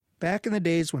Back in the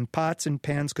days when pots and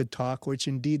pans could talk, which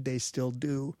indeed they still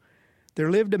do, there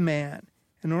lived a man,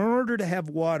 and in order to have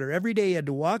water, every day he had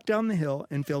to walk down the hill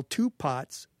and fill 2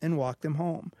 pots and walk them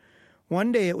home.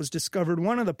 One day it was discovered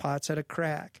one of the pots had a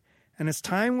crack, and as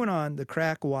time went on, the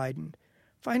crack widened.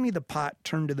 Finally, the pot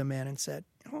turned to the man and said,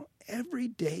 every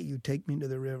day you take me to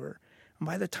the river, and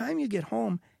by the time you get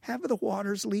home, have the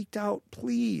waters leaked out.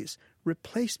 Please,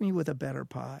 replace me with a better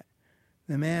pot.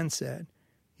 The man said,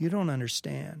 you don't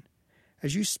understand.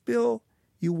 As you spill,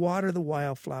 you water the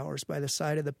wildflowers by the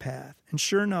side of the path. And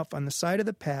sure enough, on the side of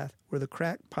the path where the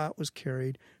cracked pot was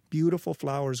carried, beautiful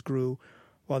flowers grew,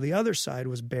 while the other side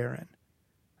was barren.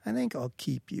 I think I'll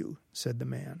keep you, said the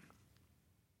man.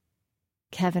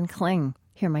 Kevin Kling.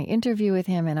 Hear my interview with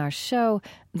him in our show,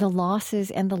 The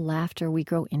Losses and the Laughter We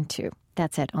Grow Into.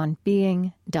 That's at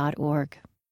onbeing.org.